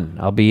have fun.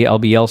 I'll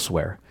be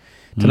elsewhere.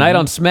 Tonight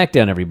on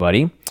SmackDown,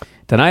 everybody.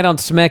 Tonight on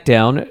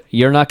SmackDown,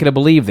 you're not going to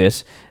believe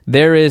this.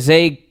 There is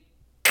a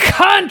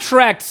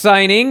contract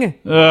signing.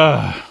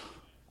 I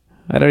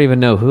don't even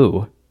know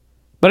who.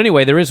 But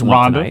anyway, there is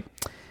one tonight.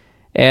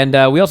 And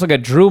we also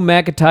got Drew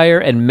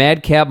McIntyre and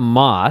Madcap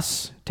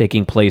Moss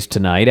taking place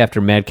tonight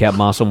after Madcap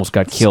Moss almost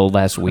got killed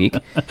last week.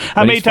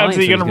 How many times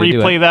are you going to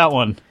replay that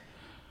one?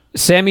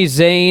 Sami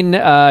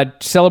Zayn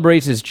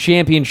celebrates his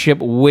championship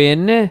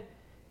win.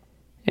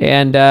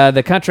 And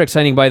the contract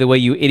signing, by the way,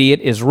 you idiot,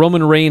 is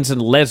Roman Reigns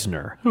and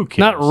Lesnar. Who cares?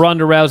 Not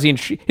Ronda Rousey.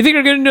 You think they're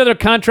going to do another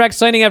contract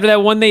signing after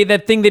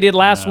that thing they did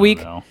last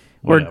week?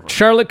 Where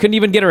Charlotte couldn't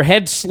even get her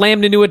head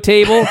slammed into a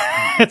table?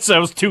 That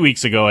was 2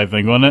 weeks ago, I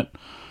think, wasn't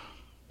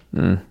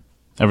it?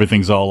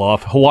 Everything's all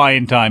off.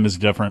 Hawaiian time is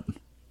different.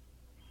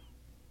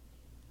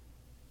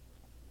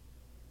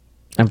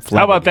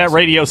 How about that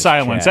radio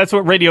silence? That's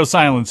what radio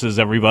silence is,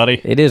 everybody.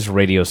 It is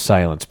radio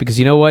silence because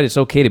you know what? It's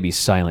okay to be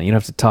silent. You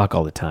don't have to talk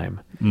all the time.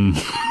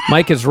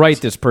 Mike is right,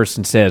 this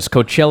person says.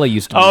 Coachella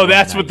used to be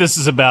that's what this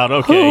is about.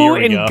 Okay, Who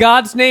in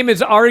God's name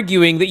is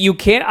arguing that you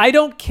can't? I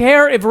don't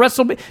care if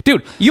WrestleMania...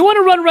 Dude, you want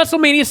to run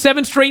WrestleMania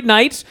 7 straight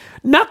nights?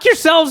 Knock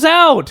yourselves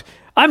out.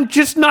 I'm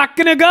just not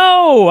going to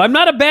go. I'm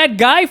not a bad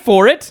guy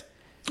for it.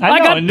 I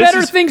got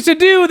better things to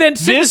do than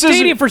sit in the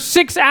stadium for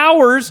 6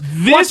 hours.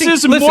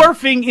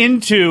 Morphing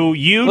into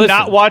you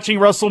not watching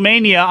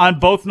WrestleMania on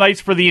both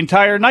nights for the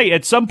entire night.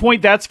 At some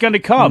point, that's going to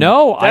come.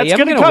 No, I am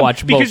going to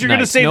watch both because you're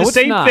going to say the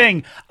same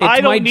thing. I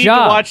don't need to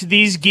watch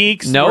these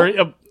geeks.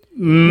 No,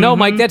 no,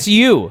 Mike, that's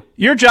you.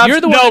 Your job.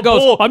 You're the one that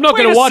goes, I'm not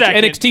going to watch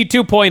NXT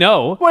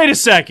 2.0. Wait a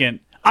second.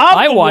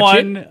 I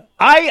watch it.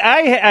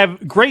 I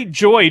have great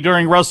joy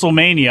during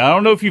WrestleMania. I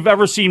don't know if you've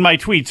ever seen my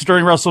tweets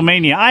during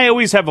WrestleMania. I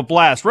always have a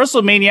blast.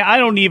 WrestleMania, I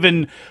don't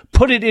even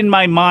put it in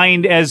my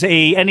mind as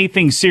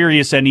anything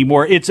serious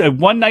anymore. It's a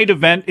one-night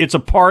event. It's a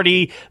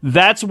party.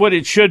 That's what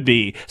it should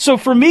be. So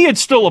for me,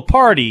 it's still a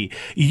party.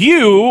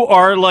 You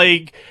are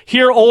like,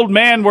 here, old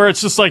man, where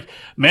it's just like,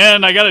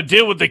 man, I got to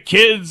deal with the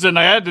kids and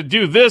I had to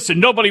do this and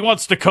nobody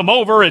wants to come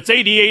over. It's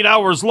 88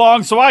 hours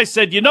long. So I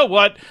said, you know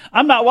what?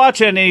 I'm not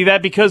watching any of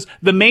that because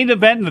the main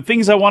event and the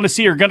things I want to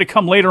see are going to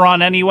come later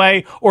on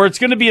anyway, or it's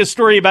going to be a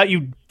story about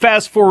you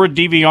fast forward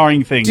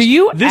DVRing things. Do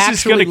you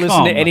actually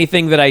listen to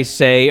anything that I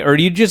say, or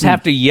do you just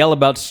have to yell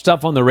about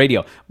stuff on the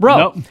radio? Bro,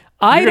 nope.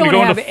 I don't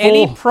have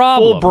any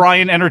problem. Full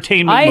Brian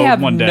entertainment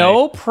mode one day. I have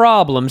no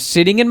problem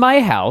sitting in my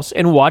house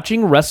and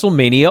watching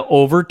WrestleMania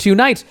over 2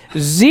 nights.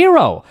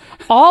 Zero.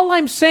 All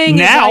I'm saying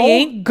is I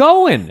ain't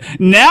going.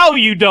 Now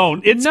you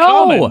don't. It's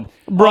coming.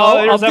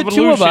 bro, of the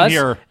two of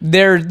us,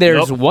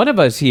 there's one of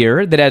us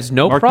here that has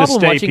no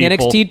problem watching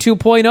NXT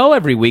 2.0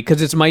 every week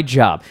because it's my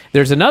job.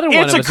 There's another one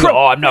of us I'm not going to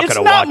watch it. It's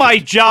not my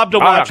job to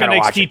watch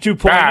NXT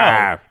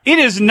 2.0. It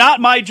is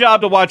not my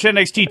job to watch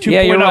NXT 2.0.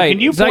 Yeah, you're right.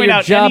 Can you it's not point your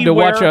out job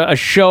anywhere? to watch a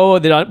show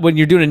that when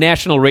you're doing a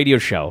national radio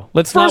show.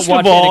 Let's not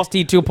watch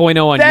NXT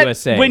 2.0 on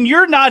USA. When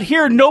you're not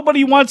here,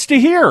 nobody wants to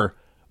hear.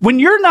 When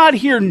you're not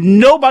here,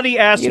 nobody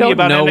asks me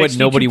about NXT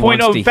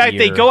 2.0. In fact,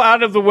 they go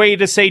out of the way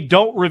to say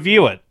don't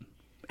review it.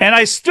 And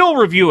I still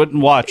review it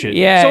and watch it.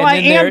 Yeah, so I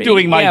am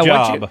doing my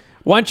job.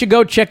 Why don't you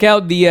go check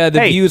out the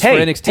views for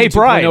NXT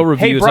 2.0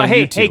 reviews on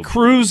YouTube? Hey,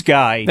 Cruise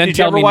Guy. Then did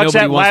you ever watch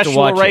that Lash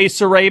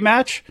LeRae-Saray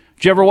match?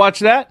 Did you ever watch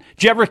that?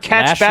 Did you ever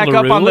catch Lash back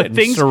LaRue up on the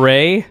things?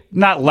 Saray?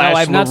 Not Lash LaRue. No,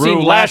 I've not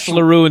seen Lash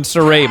LaRue and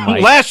Saray,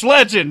 Mike. Lash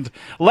Legend.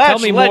 Tell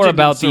me more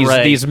about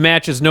these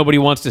matches nobody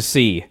wants to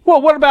see.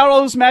 Well, what about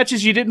all those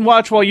matches you didn't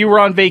watch while you were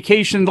on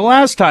vacation the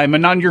last time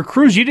and on your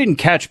cruise? You didn't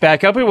catch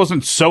back up. It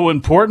wasn't so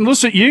important.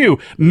 Listen at you,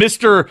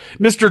 Mr.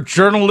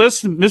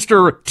 Journalist,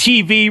 Mr.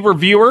 TV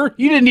reviewer.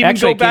 You didn't even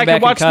go back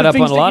and watch the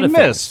things that you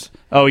missed.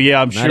 Oh,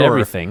 yeah, I'm sure. Not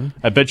everything.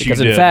 I bet you did.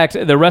 Because, in fact,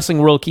 the wrestling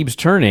world keeps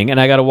turning, and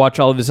I got to watch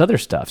all of this other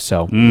stuff.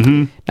 So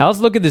now let's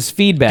look at this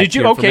feedback. Did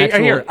you?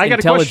 Here, I got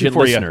a question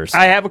for you.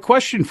 I have a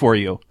question for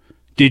you.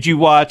 Did you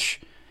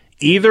watch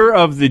either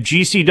of the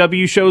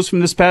GCW shows from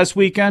this past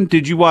weekend?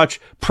 Did you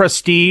watch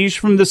Prestige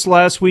from this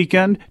last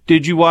weekend?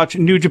 Did you watch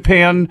New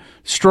Japan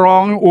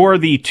Strong or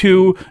the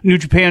 2 New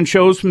Japan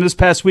shows from this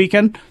past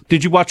weekend?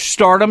 Did you watch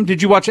Stardom?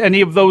 Did you watch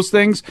any of those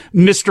things?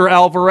 Mr.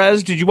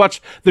 Alvarez? Did you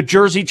watch the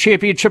Jersey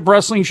Championship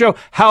Wrestling show?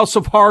 House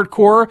of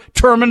Hardcore?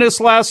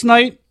 Terminus last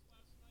night?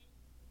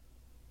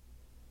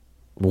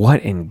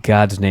 What in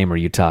God's name are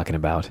you talking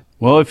about?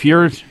 Well, if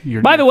you're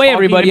by the way,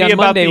 everybody, on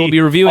Monday we'll be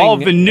reviewing all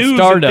the news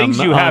Stardom and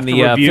things you have on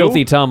the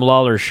Filthy Tom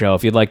Lawler show.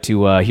 If you'd like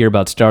to hear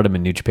about Stardom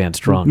and New Japan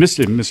Strong,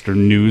 Mr.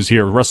 News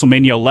here,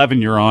 WrestleMania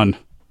 11, you're on.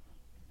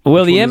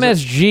 Will the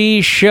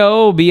MSG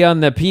show be on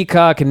the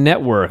Peacock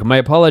Network? I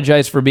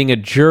apologize for being a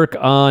jerk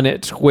on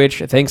Twitch.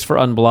 Thanks for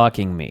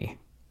unblocking me.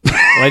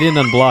 Well, I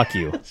didn't unblock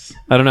you.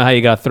 I don't know how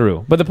you got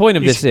through. But the point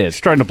of this is,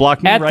 he's trying to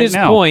block me right now. At this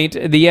point,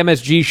 the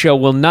MSG show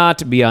will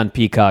not be on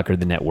Peacock or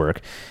the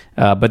network,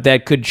 but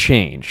that could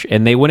change.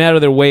 And they went out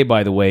of their way,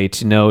 by the way,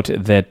 to note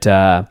that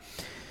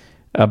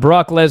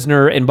Brock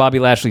Lesnar and Bobby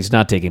Lashley is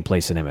not taking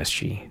place in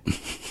MSG.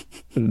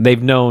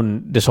 They've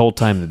known this whole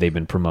time that they've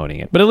been promoting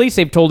it. But at least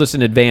they've told us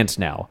in advance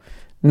now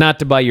not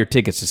to buy your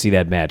tickets to see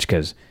that match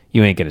because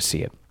you ain't going to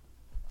see it.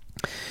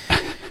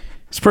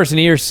 This person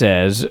here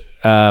says,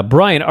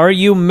 Brian, are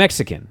you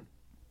Mexican?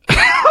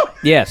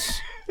 Yes.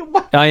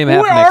 I am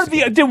half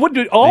Mexican. Where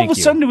are all of a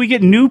sudden do we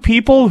get new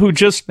people who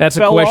just That's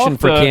a question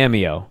for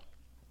Cameo.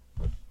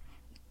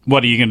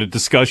 What, are you going to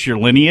discuss your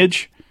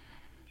lineage?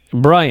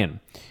 Brian,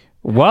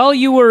 while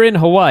you were in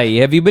Hawaii,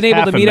 have you been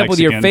able to meet up with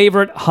your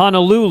favorite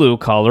Honolulu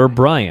caller,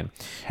 Brian?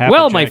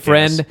 Well, my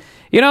friend,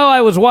 I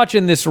was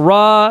watching this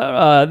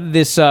Raw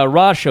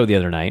show the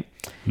other night,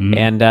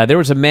 and there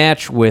was a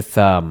match with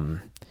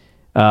Von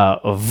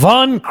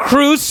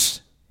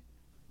Cruz.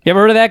 You ever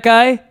heard of that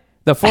guy?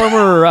 The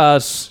former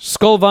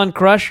Skull Von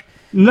Crush?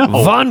 No.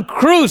 Von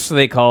Cruz,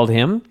 they called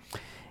him.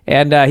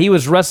 And he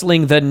was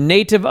wrestling the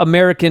Native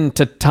American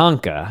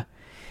Tatanka.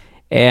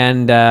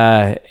 And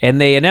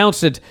they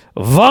announced that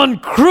Von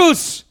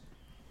Cruz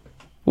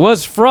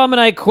was from, and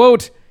I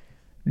quote,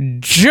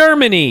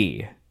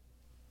 Germany.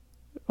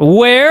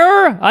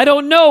 Where? I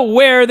don't know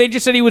where. They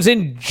just said he was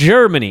in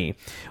Germany.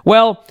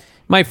 Well,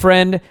 my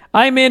friend,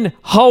 I'm in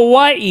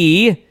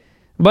Hawaii,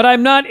 but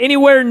I'm not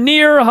anywhere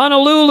near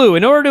Honolulu.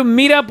 In order to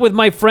meet up with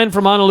my friend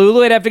from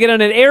Honolulu, I'd have to get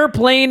on an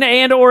airplane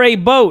and or a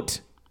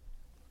boat.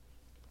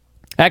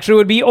 Actually, it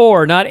would be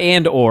or, not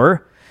and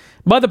or.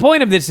 But the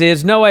point of this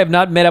is, no, I have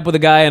not met up with a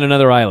guy on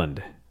another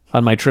island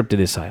on my trip to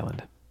this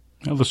island.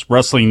 Well, this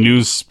wrestling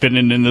news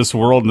spinning in this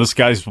world, and this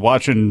guy's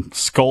watching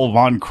Skull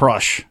Von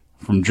Crush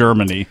from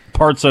Germany.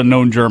 Parts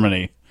unknown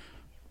Germany.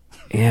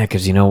 Yeah,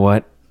 because you know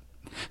what?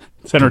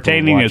 It's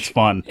entertaining, it's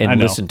fun. And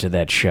listen to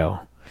that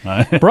show.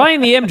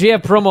 Brian, the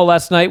MJF promo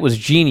last night was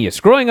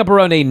genius. Growing up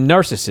around a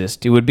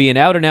narcissist who would be an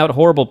out-and-out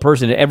horrible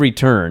person at every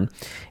turn,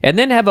 and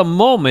then have a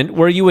moment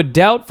where you would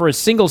doubt for a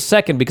single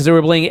second because they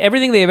were blaming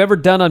everything they have ever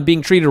done on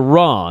being treated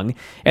wrong,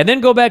 and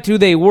then go back to who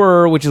they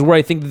were, which is where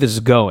I think that this is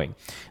going.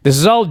 This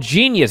is all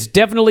genius,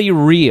 definitely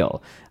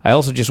real. I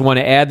also just want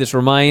to add, this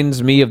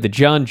reminds me of the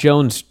John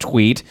Jones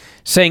tweet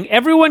saying,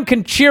 everyone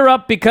can cheer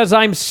up because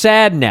I'm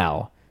sad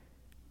now.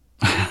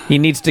 He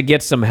needs to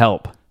get some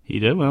help. He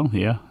did? Well,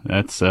 yeah,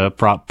 that's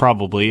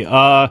probably.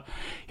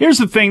 Here's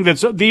the thing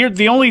that's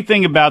the only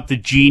thing about the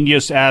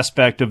genius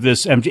aspect of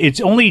this.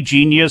 It's only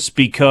genius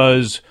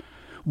because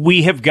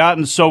we have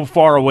gotten so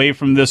far away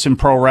from this in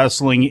pro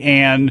wrestling,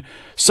 and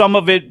some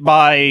of it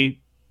by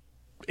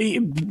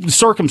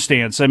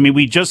circumstance. I mean,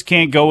 we just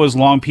can't go as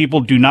long. People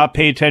do not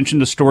pay attention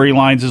to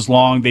storylines as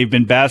long. They've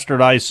been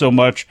bastardized so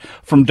much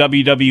from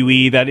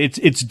WWE that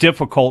it's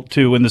difficult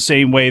to, in the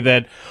same way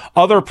that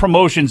other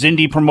promotions,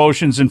 indie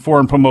promotions and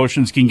foreign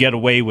promotions, can get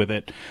away with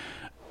it.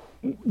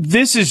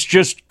 This is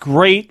just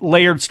great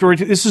layered story.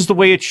 This is the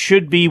way it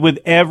should be with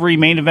every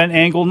main event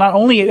angle. Not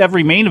only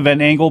every main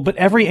event angle, but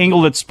every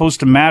angle that's supposed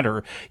to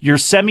matter. Your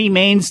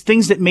semi-mains,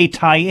 things that may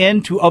tie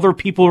in to other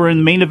people who are in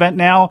the main event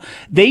now,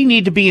 they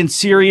need to be in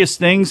serious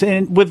things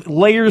and with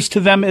layers to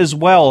them as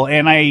well.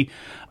 And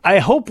I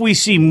hope we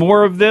see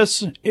more of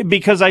this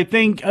because I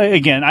think,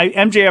 again,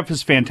 MJF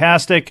is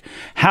fantastic.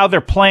 How they're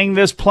playing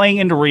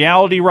into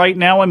reality right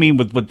now. I mean,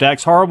 with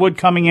Dax Harwood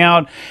coming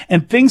out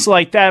and things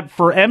like that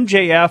for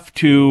MJF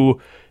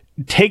to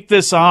take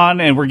this on,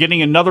 and we're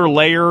getting another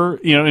layer,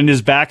 in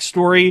his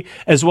backstory,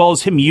 as well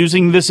as him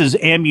using this as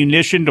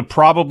ammunition to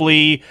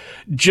probably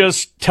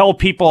just tell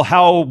people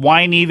how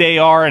whiny they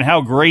are and how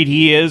great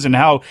he is and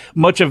how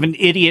much of an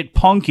idiot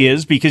Punk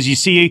is, because you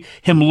see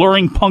him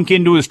luring Punk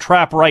into his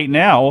trap right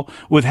now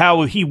with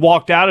how he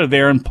walked out of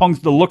there and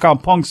the look on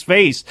Punk's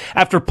face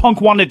after Punk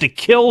wanted to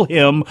kill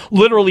him,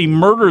 literally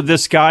murder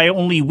this guy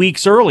only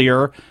weeks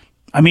earlier.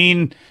 I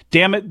mean,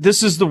 damn it,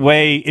 this is the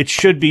way it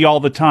should be all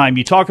the time.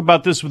 You talk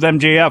about this with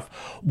MJF,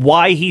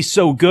 why he's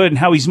so good and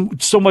how he's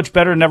so much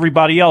better than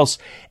everybody else.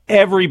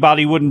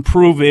 Everybody would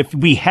improve if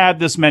we had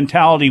this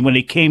mentality when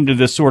it came to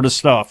this sort of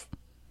stuff.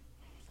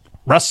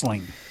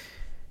 Wrestling.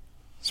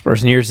 This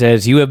person here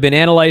says, you have been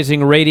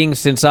analyzing ratings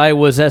since I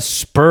was a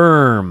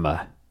sperm.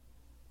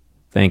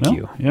 Thank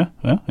you. Yeah.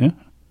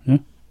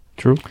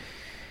 True.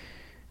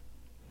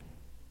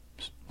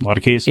 A lot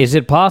of cases. Is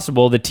it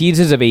possible the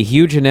teases of a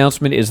huge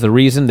announcement is the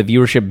reason the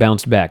viewership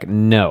bounced back?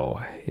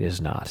 No, it is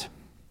not.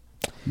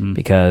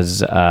 Because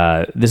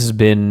this has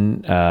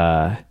been...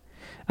 I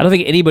don't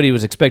think anybody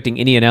was expecting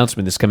any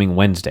announcement this coming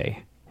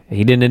Wednesday.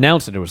 He didn't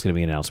announce that there was going to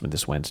be an announcement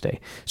this Wednesday.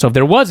 So if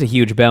there was a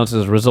huge bounce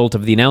as a result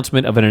of the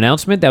announcement of an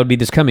announcement, that would be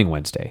this coming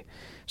Wednesday.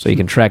 So you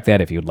can track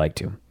that if you would like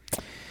to.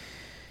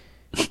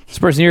 This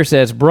person here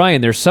says,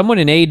 Brian, there's someone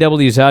in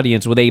AEW's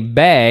audience with a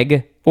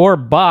bag or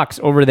box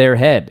over their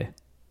head.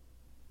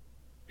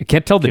 You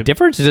can't tell the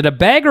difference? Is it a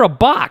bag or a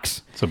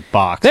box? It's a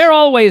box. They're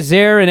always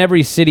there in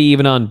every city,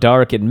 even on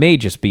dark. It may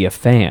just be a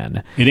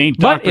fan. It ain't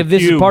But if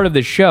this is part of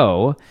the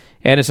show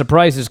and a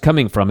surprise is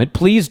coming from it,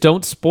 please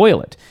don't spoil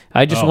it.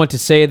 I just want to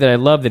say that I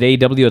love that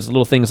AEW has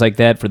little things like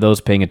that for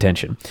those paying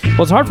attention.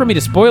 Well, it's hard for me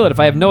to spoil it if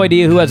I have no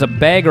idea who has a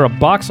bag or a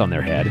box on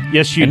their head.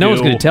 Yes, you do. And no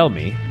one's going to tell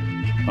me.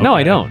 Okay. No,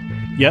 I don't.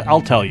 Yeah,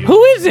 I'll tell you.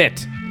 Who is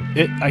it?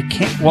 I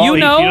can't. Well, you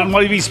know? If you don't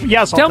want to be,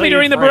 yes, I'll tell me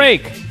during the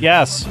break.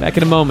 Yes. Back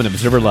in a moment,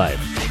 Observer Live.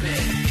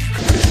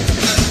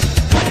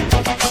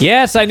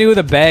 Yes, I knew who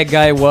the bag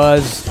guy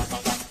was.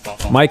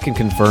 Mike can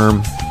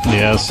confirm.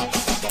 Yes.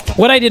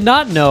 What I did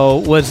not know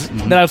was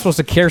that I was supposed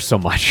to care so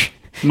much.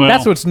 Well,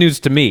 that's what's news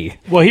to me.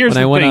 Well, here's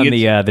when I went on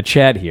the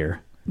chat here.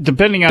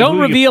 Depending on don't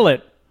reveal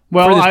it.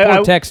 Well, for this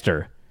poor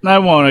texter. I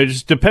won't.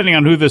 Just depending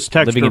on who this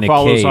texter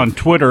follows on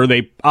Twitter,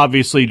 they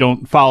obviously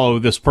don't follow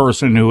this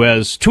person who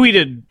has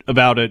tweeted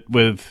about it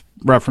with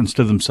reference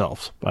to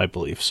themselves. I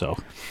believe so.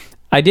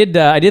 I did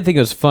think it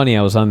was funny.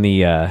 I was on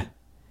the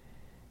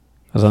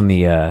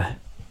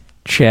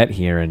chat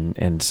here,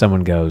 and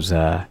someone goes,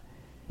 okay,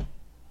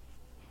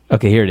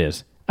 here it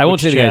is. I won't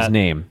say the guy's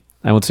name.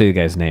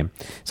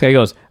 This guy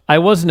goes, I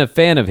wasn't a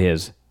fan of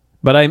his,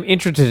 but I'm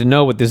interested to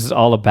know what this is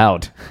all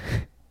about.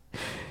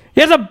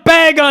 He has a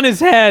bag on his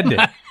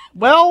head.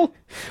 Well,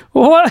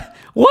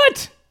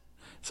 what?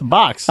 It's a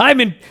box. I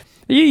mean,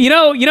 you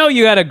know,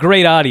 you had a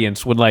great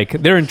audience when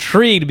they're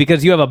intrigued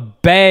because you have a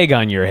bag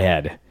on your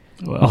head.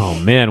 Well. Oh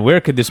man,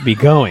 where could this be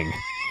going?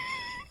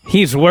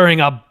 He's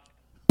wearing a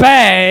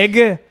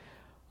bag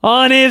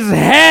on his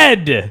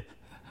head.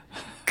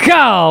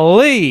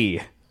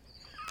 Golly.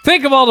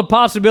 Think of all the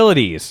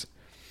possibilities.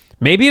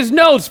 Maybe his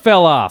nose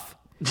fell off.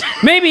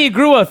 Maybe he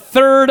grew a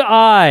third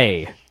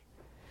eye.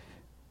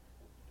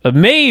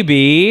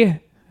 Maybe...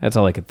 That's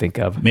all I could think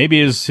of.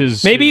 Maybe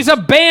he's a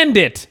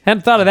bandit.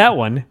 Hadn't thought of that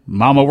one.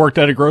 Mama worked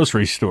at a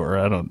grocery store.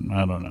 I don't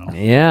know.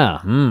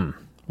 Yeah.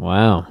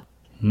 Wow.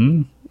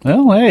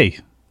 Well, hey,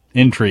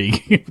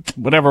 intrigue.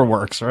 Whatever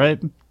works, right?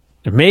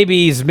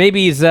 Maybe he's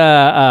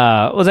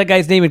what was that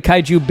guy's name in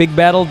Kaiju Big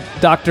Battle?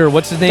 Dr.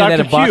 What's his name?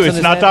 Dr. Q.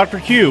 It's not Dr.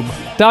 Cube.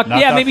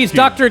 Maybe he's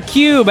Dr.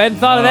 Cube. I hadn't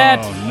thought of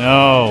that. Oh,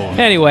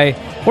 no. Anyway,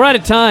 we're out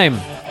of time.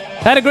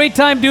 Had a great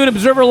time doing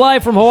Observer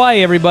Live from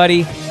Hawaii,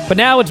 everybody. But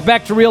now it's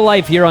back to real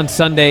life here on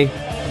Sunday.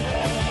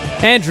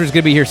 Andrew's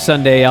going to be here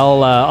Sunday.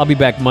 I'll be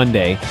back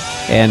Monday.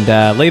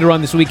 And later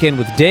on this weekend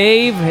with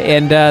Dave.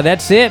 And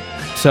that's it.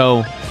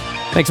 So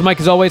thanks,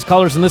 Mike, as always.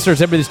 Callers and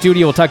listeners, everybody in the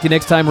studio. We'll talk to you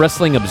next time.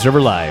 Wrestling Observer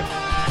Live.